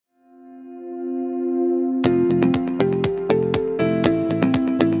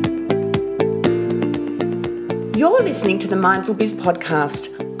You're listening to the Mindful Biz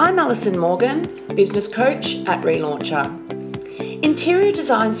podcast. I'm Alison Morgan, business coach at Relauncher. Interior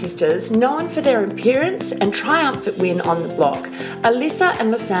design sisters, known for their appearance and triumphant win on the block, Alyssa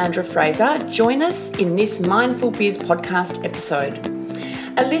and Lysandra Fraser join us in this Mindful Biz podcast episode.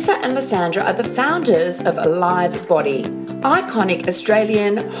 Alyssa and Lysandra are the founders of Alive Body, iconic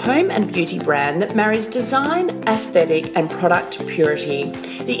Australian home and beauty brand that marries design, aesthetic and product purity.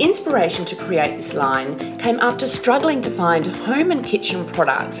 The inspiration to create this line came after struggling to find home and kitchen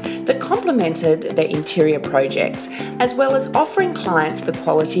products that complemented their interior projects, as well as offering clients the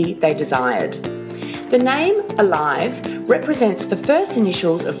quality they desired. The name Alive represents the first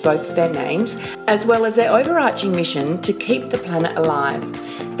initials of both their names, as well as their overarching mission to keep the planet alive.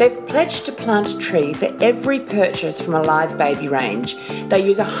 They've pledged to plant a tree for every purchase from Alive Baby range. They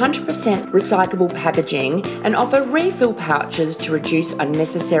use 100% recyclable packaging and offer refill pouches to reduce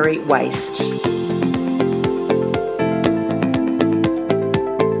unnecessary waste.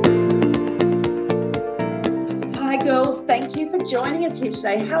 Hi girls, thank you for joining us here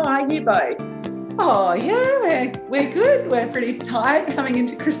today. How are you both? Oh yeah, we're good. We're pretty tired coming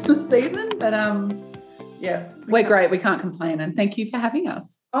into Christmas season, but yeah, we're great. We can't complain, and thank you for having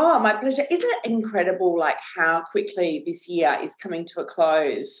us. Oh, my pleasure. Isn't it incredible, like how quickly this year is coming to a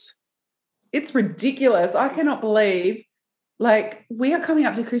close? It's ridiculous. I cannot believe, like, we are coming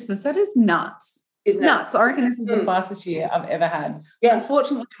up to Christmas. That is nuts. Isn't it? Nuts. I reckon this is the fastest year I've ever had. Yeah.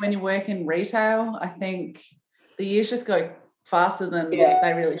 Unfortunately, when you work in retail, I think the years just go faster than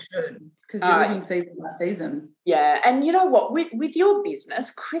they really should, because you're living season by season. Yeah, and you know what? With your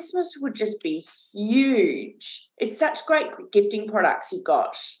business, Christmas would just be huge. It's such great gifting products you've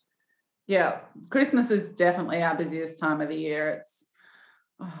got. Yeah, Christmas is definitely our busiest time of the year. It's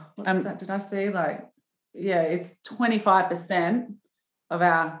what's that? Did I see? Like, yeah, it's 25% of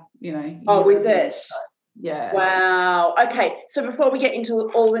our, Oh, is it? Yeah. Wow. Okay. So before we get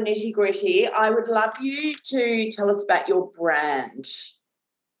into all the nitty gritty, I would love you to tell us about your brand.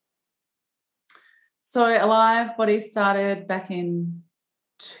 So Alive Body started back in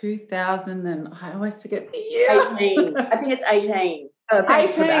 2000, and I always forget the year. 18. I think it's 18. 18.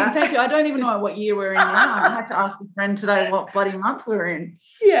 Thank you. I don't even know what year we're in now. I had to ask a friend today what bloody month we're in.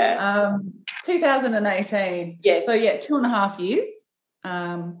 Yeah. 2018. Yes. So yeah, 2.5 years.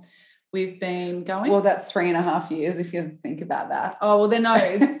 We've been going. Well, that's 3.5 years if you think about that. Oh, well, then no,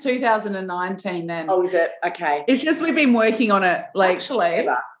 it's 2019 then. Oh, is it? Okay. It's just we've been working on it. Like, actually.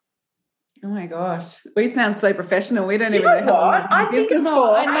 Oh my gosh, we sound so professional. We don't even know how long I think it's cool.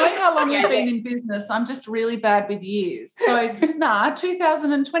 I know how long we've been in business. I'm just really bad with years. So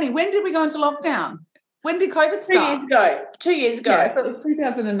 2020. When did we go into lockdown? When did COVID start? 2 years ago. Yeah, so it was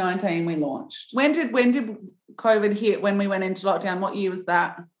 2019 we launched. When did COVID hit? When we went into lockdown? What year was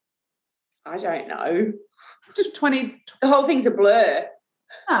that? I don't know. 20. The whole thing's a blur.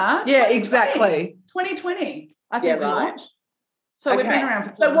 Yeah, exactly. 2020. I think we launched. So we've been around for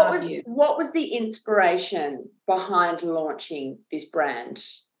 2.5 years. What was the inspiration behind launching this brand?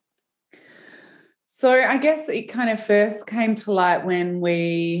 So I guess it kind of first came to light when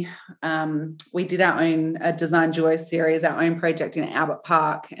we did our own Design Duo series, our own project in Albert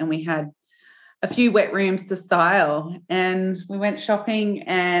Park, and we had a few wet rooms to style, and we went shopping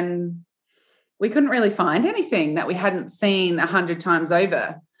and we couldn't really find anything that we hadn't seen 100 times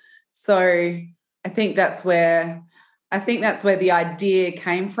over. So I think that's where the idea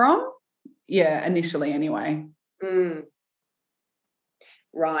came from. Yeah, initially anyway.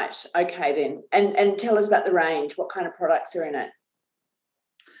 Right. Okay then. And tell us about the range. What kind of products are in it?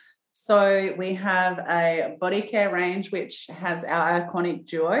 So we have a body care range which has our iconic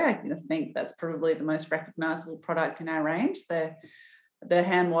Duo. I think that's probably the most recognisable product in our range. The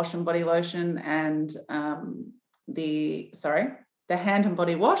hand wash and body lotion and the hand and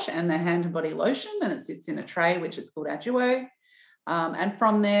body wash and the hand and body lotion, and it sits in a tray which is called our Duo. And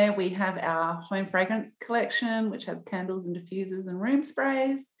from there we have our home fragrance collection, which has candles and diffusers and room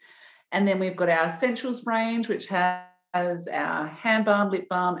sprays. And then we've got our essentials range, which has our hand balm, lip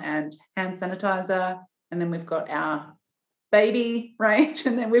balm and hand sanitizer. And then we've got our baby range,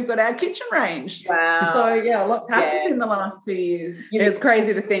 and then we've got our kitchen range. Wow. So yeah, lots happened in the last 2 years. It's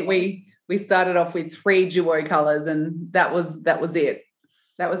crazy to think we started off with 3 Duo colours, and that was it.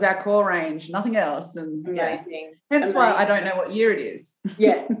 That was our core range, nothing else. And amazing. Hence why I don't know what year it is.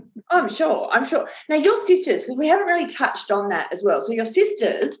 Yeah. I'm sure. Now your sisters, because we haven't really touched on that as well. So your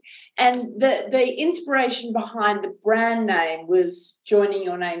sisters, and the inspiration behind the brand name was joining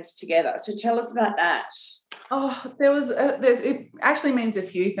your names together. So tell us about that. Oh, it actually means a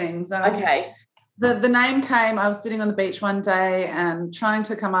few things. Okay. The name came, I was sitting on the beach one day and trying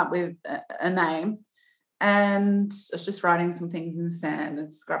to come up with a name, And I was just writing some things in the sand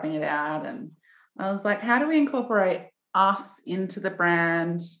and scrubbing it out. And I was like, how do we incorporate us into the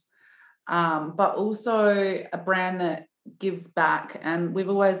brand, but also a brand that gives back? And we've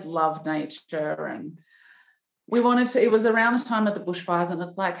always loved nature, and we wanted to, it was around the time of the bushfires, and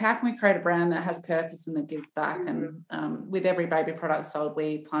it's like, how can we create a brand that has purpose and that gives back? And with every baby product sold,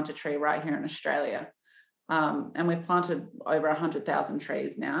 we plant a tree right here in Australia. And we've planted over 100,000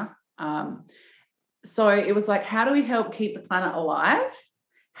 trees now. So it was like, how do we help keep the planet alive?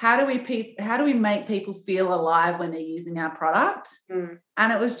 How do we make people feel alive when they're using our product?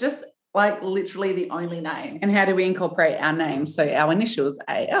 And it was just like literally the only name. And how do we incorporate our name? So our initials,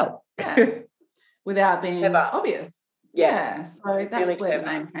 AL, without being obvious. Yeah. So that's really where the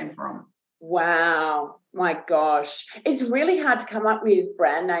name came from. Wow. My gosh. It's really hard to come up with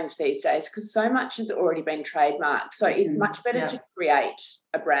brand names these days because so much has already been trademarked. So it's much better to create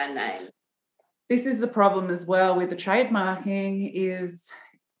a brand name. This is the problem as well with the trademarking, is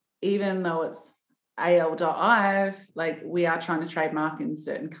even though it's AL.IVE, like we are trying to trademark in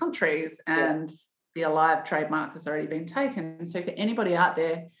certain countries, and the Alive trademark has already been taken. So for anybody out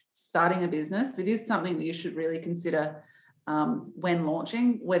there starting a business, it is something that you should really consider when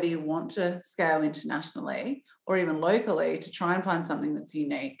launching, whether you want to scale internationally or even locally, to try and find something that's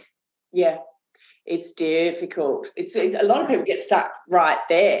unique. Yeah, it's difficult. It's a lot of people get stuck right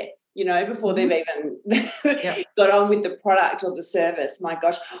there, you know, before they've even got on with the product or the service. My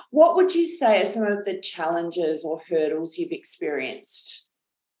gosh. What would you say are some of the challenges or hurdles you've experienced?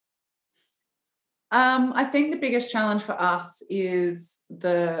 I think the biggest challenge for us is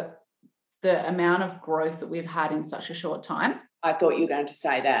the amount of growth that we've had in such a short time. I thought you were going to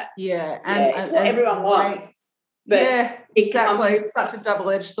say that. Yeah. And it's what everyone wants. But exactly. It's such a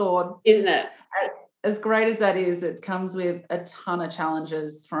double-edged sword. Isn't it? As great as that is, it comes with a ton of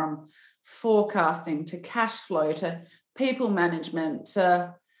challenges, from forecasting to cash flow to people management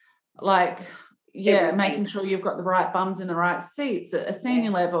to everything. Making sure you've got the right bums in the right seats at a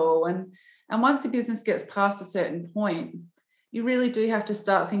senior level. And once your business gets past a certain point, you really do have to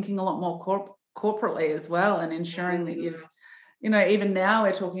start thinking a lot more corporately as well, and ensuring that you've, you know, even now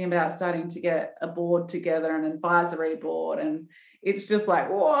we're talking about starting to get a board together, an advisory board, and it's just like,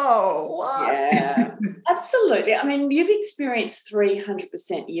 whoa, what? Yeah, absolutely. I mean, you've experienced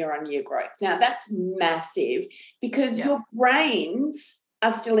 300% year-on-year growth. Now, that's massive because your brains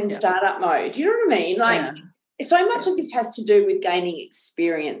are still in startup mode. Do you know what I mean? Like, so much of this has to do with gaining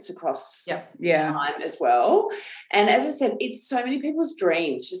experience across time as well. And as I said, it's so many people's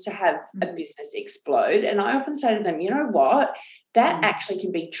dreams just to have a business explode. And I often say to them, you know what? That actually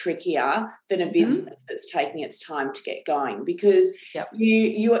can be trickier than a business that's taking its time to get going, because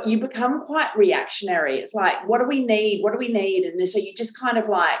you become quite reactionary. It's like, what do we need? What do we need? And so you just kind of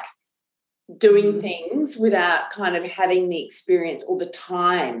like doing things without kind of having the experience or the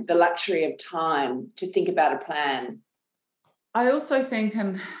time, the luxury of time to think about a plan. I also think,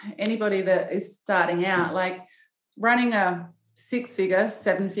 and anybody that is starting out, like running a 6-figure,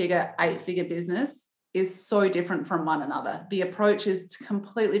 7-figure, 8-figure business is so different from one another. The approach is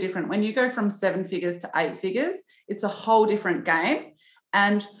completely different. When you go from 7 figures to 8 figures, it's a whole different game.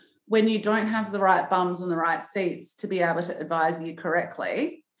 And when you don't have the right bums and the right seats to be able to advise you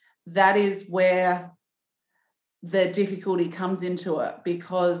correctly, that is where the difficulty comes into it.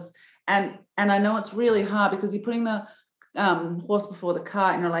 Because, and I know it's really hard because you're putting the horse before the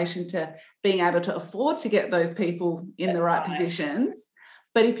cart in relation to being able to afford to get those people in the right positions.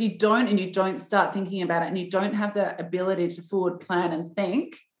 But if you don't, and you don't start thinking about it, and you don't have the ability to forward plan and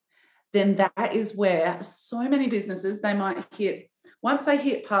think, then that is where so many businesses, they might hit, once they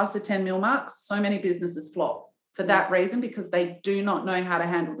hit past the 10 mil mark, so many businesses flop for that reason, because they do not know how to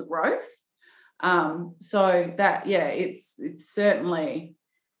handle the growth. So that, it's certainly,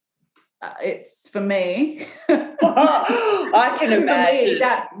 it's for me. I can imagine.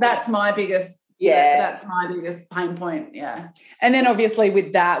 That's my biggest. That's my biggest pain point. Yeah. And then obviously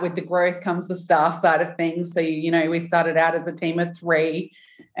with that, with the growth comes the staff side of things. So, you know, we started out as a team of 3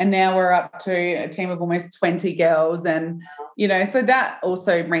 and now we're up to a team of almost 20 girls. And, you know, so that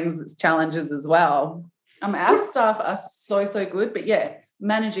also brings its challenges as well. Our staff are so good, but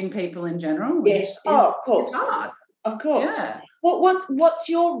managing people in general is of course. It's hard. Of course. Yeah. What's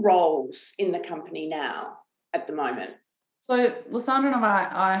your roles in the company now at the moment? So Lysandra and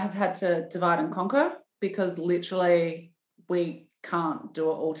I have had to divide and conquer, because literally we can't do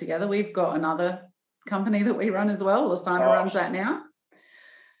it all together. We've got another company that we run as well. Lysandra runs that now,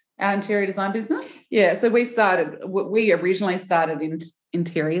 our interior design business. Yeah, so we originally started in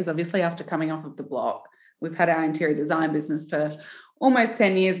interiors, obviously, after coming off of the block. We've had our interior design business for almost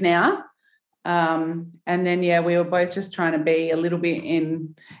 10 years now. And then, we were both just trying to be a little bit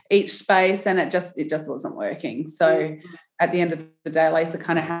in each space, and it just wasn't working. So at the end of the day, Lisa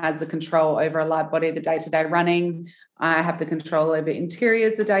kind of has the control over a live body, the day-to-day running. I have the control over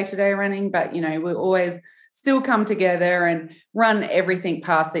interiors, the day-to-day running. But, we always still come together and run everything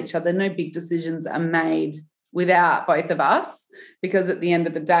past each other. No big decisions are made without both of us, because at the end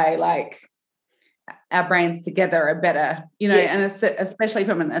of the day, like, our brains together are better, and especially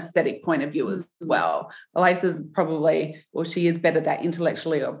from an aesthetic point of view as well. Lisa's probably, she is better that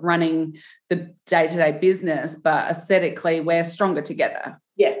intellectually of running the day-to-day business, but aesthetically we're stronger together.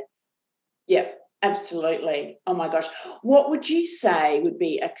 Yeah, absolutely. Oh my gosh. What would you say would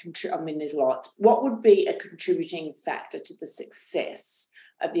be there's lots. What would be a contributing factor to the success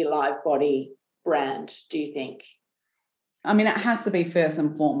of the Alive Body brand, do you think? It has to be first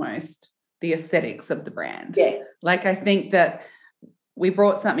and foremost the aesthetics of the brand. Yeah. Like, I think that we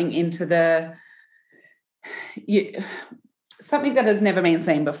brought something into something that has never been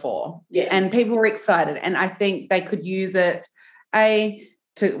seen before. Yes. And people were excited. And I think they could use it, A,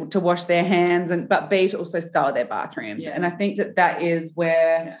 to wash their hands, but B, to also style their bathrooms. Yeah. And I think that is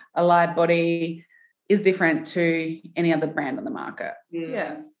where Alive Body is different to any other brand on the market.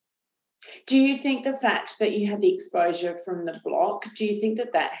 Yeah. Do you think the fact that you had the exposure from the block, do you think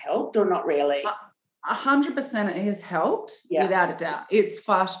that helped or not really? 100% it has helped, without a doubt. It's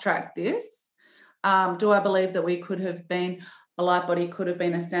fast-tracked this. Do I believe that we could have been, Alive Body could have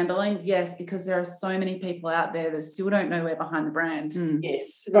been a standalone? Yes, because there are so many people out there that still don't know we're behind the brand.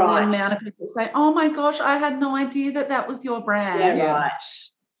 Yes, right. The amount of people say, oh, my gosh, I had no idea that was your brand. Yeah, right.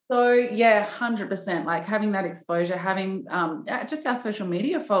 So, 100%, like having that exposure, having just our social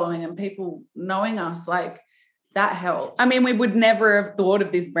media following and people knowing us, like that helps. We would never have thought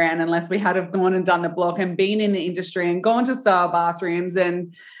of this brand unless we had have gone and done the block and been in the industry and gone to style bathrooms,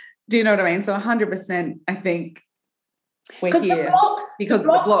 and do you know what I mean? So 100%, I think we're here because of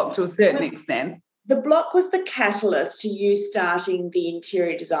the block to a certain extent. The block was the catalyst to you starting the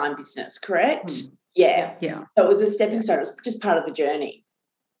interior design business, correct? Yeah. So it was a stepping stone. It was just part of the journey.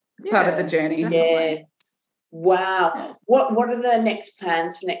 Part of the journey. Yes. Wow. What are the next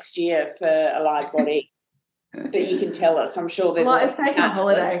plans for next year for Alive Body that you can tell us? I'm sure there's it's taking a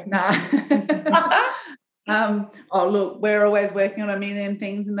holiday. Look, we're always working on a million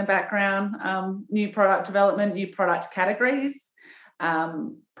things in the background. New product development, new product categories,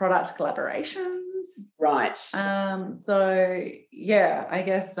 product collaborations. Right. I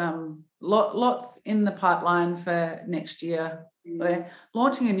guess lots in the pipeline for next year. We're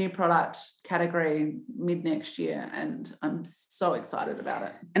launching a new product category mid-next year, and I'm so excited about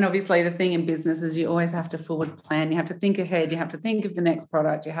it. And obviously the thing in business is you always have to forward plan. You have to think ahead. You have to think of the next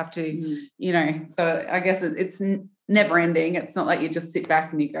product. You have to, so I guess it's never ending. It's not like you just sit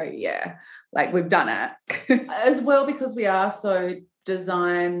back and you go, like we've done it. As well, because we are so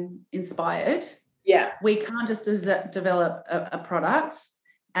design inspired. Yeah. We can't just develop a product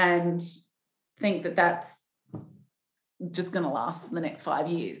and think that that's just going to last for the next 5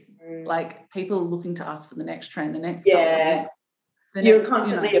 years. Like, people are looking to us for the next trend, the next goal, you're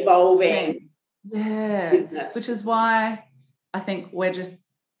constantly evolving. Yeah. Business. Which is why I think we're just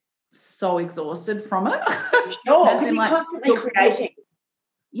so exhausted from it. Sure, because you're constantly creating.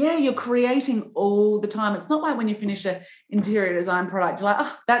 Yeah, you're creating all the time. It's not like when you finish an interior design product, you're like,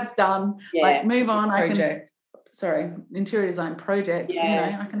 oh, that's done. Yeah. Like, move on. Interior design project.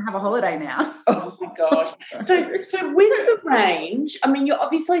 Yeah. I can have a holiday now. Oh my gosh. So with the range, you're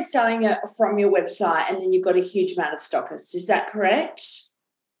obviously selling it from your website, and then you've got a huge amount of stockists. Is that correct?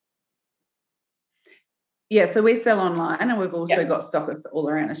 Yeah, so we sell online, and we've also got stockists all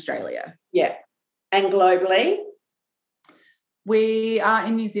around Australia. Yeah. And globally? We are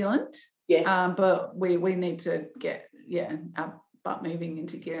in New Zealand. Yes. But we need to get our butt moving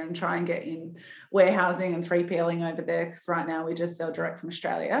into gear and try and get in warehousing and 3PLing over there, because right now we just sell direct from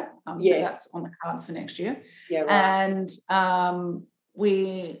Australia. So that's on the card for next year. Yeah, right. And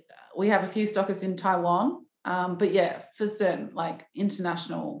we have a few stockists in Taiwan. But for certain, like,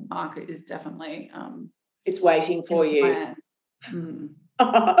 international market is definitely it's waiting for you.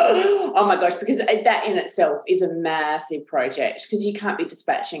 Oh my gosh, because that in itself is a massive project, because you can't be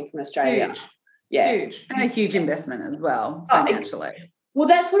dispatching from Australia. Huge. Yeah. Huge. And a huge investment as well, financially. Well,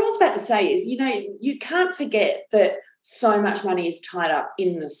 that's what I was about to say is, you can't forget that so much money is tied up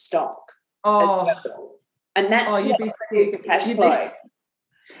in the stock. And that's you'd be sick. The cash flow.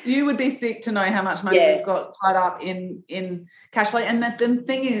 You would be sick to know how much money we've got tied up in cash flow. And the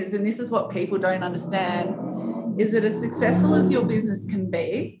thing is, and this is what people don't understand, is that as successful as your business can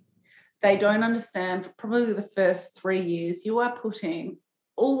be, they don't understand, for probably the first 3 years, you are putting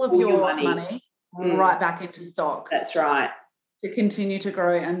all of All your your money right back into stock. That's right. To continue to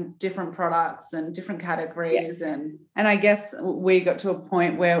grow and different products and different categories. Yeah. And I guess we got to a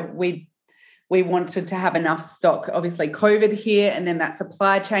point where we wanted to have enough stock. Obviously COVID here, and then that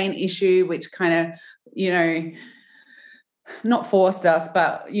supply chain issue, which kind of, you know, not forced us,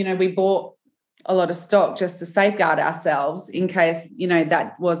 but, you know, we bought a lot of stock just to safeguard ourselves in case, you know,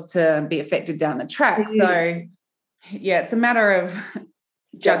 that was to be affected down the track. So yeah, it's a matter of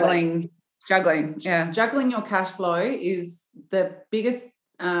juggling. Yeah. Juggling your cash flow is the biggest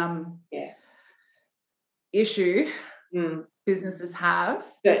issue businesses have.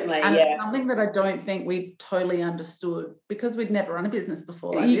 Certainly, and it's something that I don't think we totally understood because we'd never run a business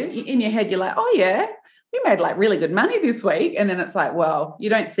before like this. In your head, you're like, oh yeah, we made like really good money this week. And then it's like, well, you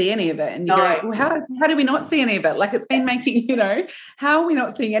don't see any of it. And you go, well, how do we not see any of it? Like it's been making, you know, how are we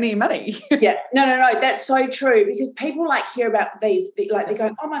not seeing any money? Yeah, no, that's so true because people like hear about these, like they're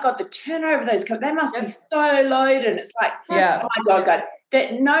going, oh my God, the turnover of those companies, they must be so loaded. And it's like, oh my God, guys,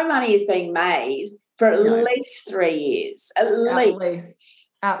 that no money is being made for at least 3 years, at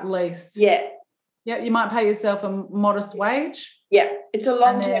least. Yeah. Yeah, you might pay yourself a modest wage. Yeah, it's a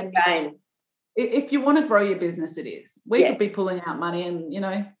long-term game. If you want to grow your business, it is. We could be pulling out money and, you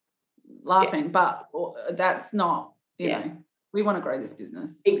know, laughing, but that's not, you know, we want to grow this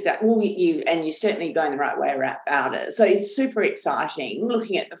business. Exactly. Well, you're certainly going the right way about it. So it's super exciting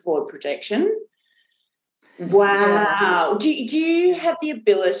looking at the forward projection. Wow. Do you have the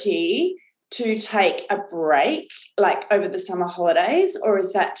ability to take a break like over the summer holidays, or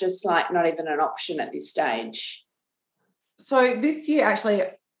is that just like not even an option at this stage? So this year, actually,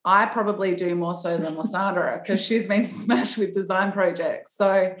 I probably do more so than Lysandra because she's been smashed with design projects.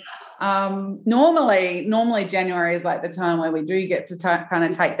 So normally January is like the time where we do get to kind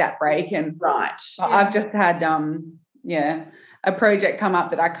of take that break. And I've just had a project come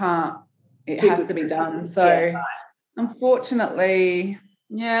up that I can't. It has to be done. So unfortunately.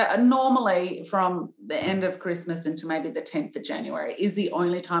 Yeah, normally from the end of Christmas into maybe the 10th of January is the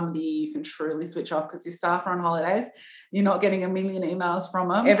only time of the year you can truly switch off because your staff are on holidays. You're not getting a million emails from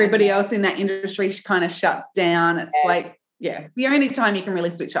them. Everybody else in that industry kind of shuts down. It's the only time you can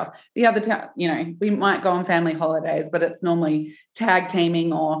really switch off. The other time, you know, we might go on family holidays, but it's normally tag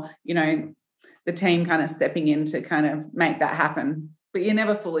teaming or, you know, the team kind of stepping in to kind of make that happen. But you're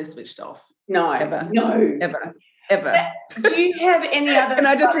never fully switched off. No, ever. No. Ever. Do you have any other... Can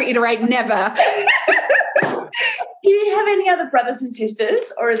I just reiterate, never. Do you have any other brothers and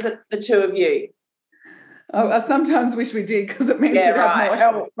sisters, or is it the two of you? Oh, I sometimes wish we did because it means we'd have more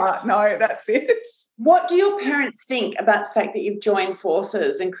help, but no, that's it. What do your parents think about the fact that you've joined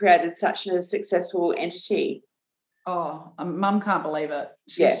forces and created such a successful entity? Oh, Mum can't believe it.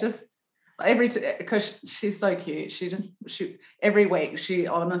 She's just... because she's so cute. She every week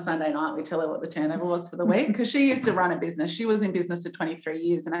on a Sunday night we tell her what the turnover was for the week because she used to run a business. She was in business for 23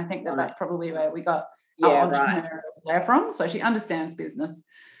 years and I think that's probably where we got our entrepreneurial flair from. So she understands business.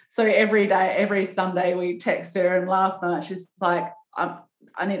 So every day, every Sunday we text her, and last night she's like, I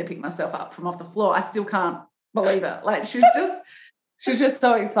need to pick myself up from off the floor. I still can't believe it. Like she's just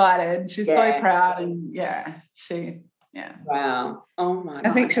so excited. She's so proud and Yeah. Wow. Oh my God.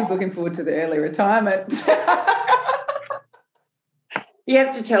 I think she's looking forward to the early retirement. You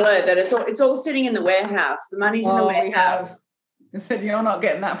have to tell her that it's all sitting in the warehouse. The money's in the warehouse. I said, you're not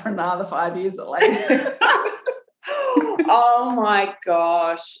getting that for another 5 years at least. Oh my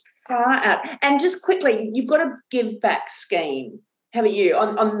gosh. Far out. And just quickly, you've got a give back scheme, haven't you,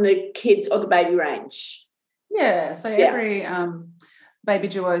 on the kids or the baby range? Yeah. So every baby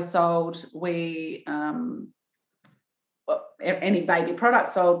duo sold, we any baby product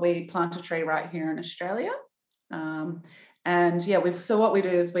sold, we plant a tree right here in Australia. So what we do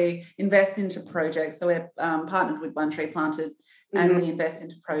is we invest into projects. So we're partnered with One Tree Planted and we invest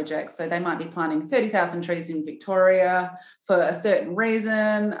into projects. So they might be planting 30,000 trees in Victoria for a certain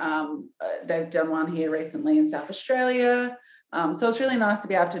reason. They've done one here recently in South Australia. So it's really nice to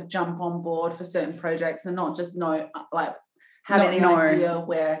be able to jump on board for certain projects and not just have any idea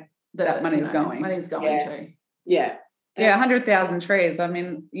where that money's going to. Yeah. Yeah, 100,000 trees. I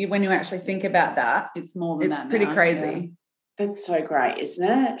mean, when you actually think about that, it's more than that. It's pretty crazy. Yeah. That's so great, isn't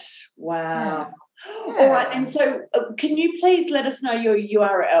it? Wow. Yeah. All right. And so can you please let us know your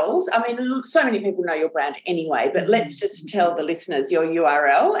URLs? I mean, so many people know your brand anyway, but let's just tell the listeners your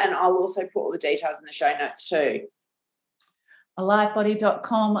URL, and I'll also put all the details in the show notes too.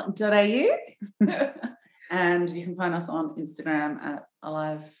 alivebody.com.au and you can find us on Instagram at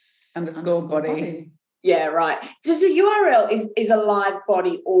alive_body. Yeah, right. So the URL is Alive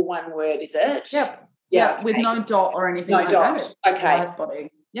Body, all one word, is it? Yep. Yeah, with no dot or anything like dot. that. Okay. Live body.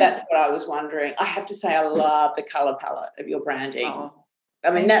 Yeah. That's what I was wondering. I have to say I love the colour palette of your branding. Oh,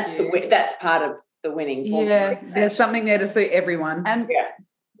 I mean, that's part of the winning formula. Yeah, there's something there to suit everyone. And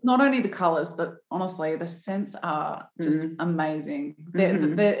not only the colours, but honestly, the scents are just amazing.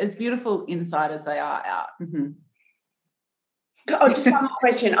 They're as beautiful inside as they are out. Oh, just one more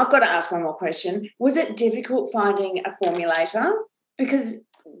question. I've got to ask one more question. Was it difficult finding a formulator? Because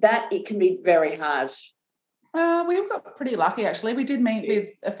it can be very hard. We got pretty lucky, actually. We did meet with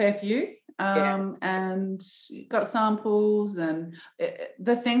a fair few and got samples. And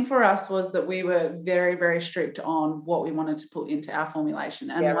the thing for us was that we were very, very strict on what we wanted to put into our formulation.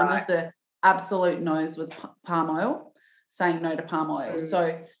 And one of the absolute no's was palm oil, saying no to palm oil.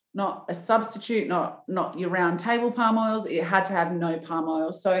 So not a substitute, not your round table palm oils. It had to have no palm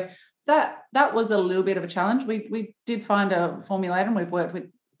oil. So that was a little bit of a challenge. We did find a formulator, and we've worked with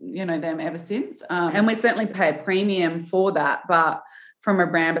them ever since. And we certainly pay a premium for that, but from a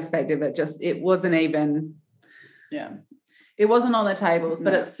brand perspective, it wasn't even. Yeah. It wasn't on the tables,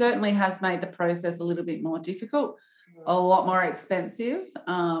 but it certainly has made the process a little bit more difficult, a lot more expensive.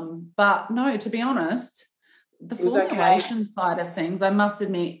 But no, to be honest, the formulation side of things, I must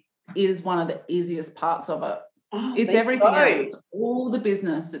admit, is one of the easiest parts of it. It's everything else. It's all the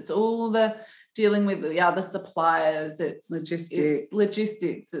business. It's all the dealing with the other suppliers. It's logistics.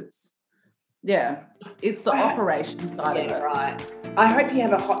 It's the operation side of it. Right. I hope you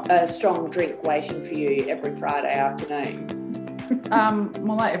have a strong drink waiting for you every Friday afternoon.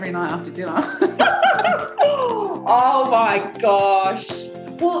 More like every night after dinner. Oh my gosh.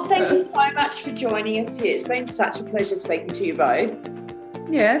 Well, thank you so much for joining us here. It's been such a pleasure speaking to you both.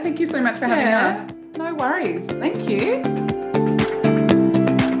 Yeah, thank you so much for having us. No worries. Thank you.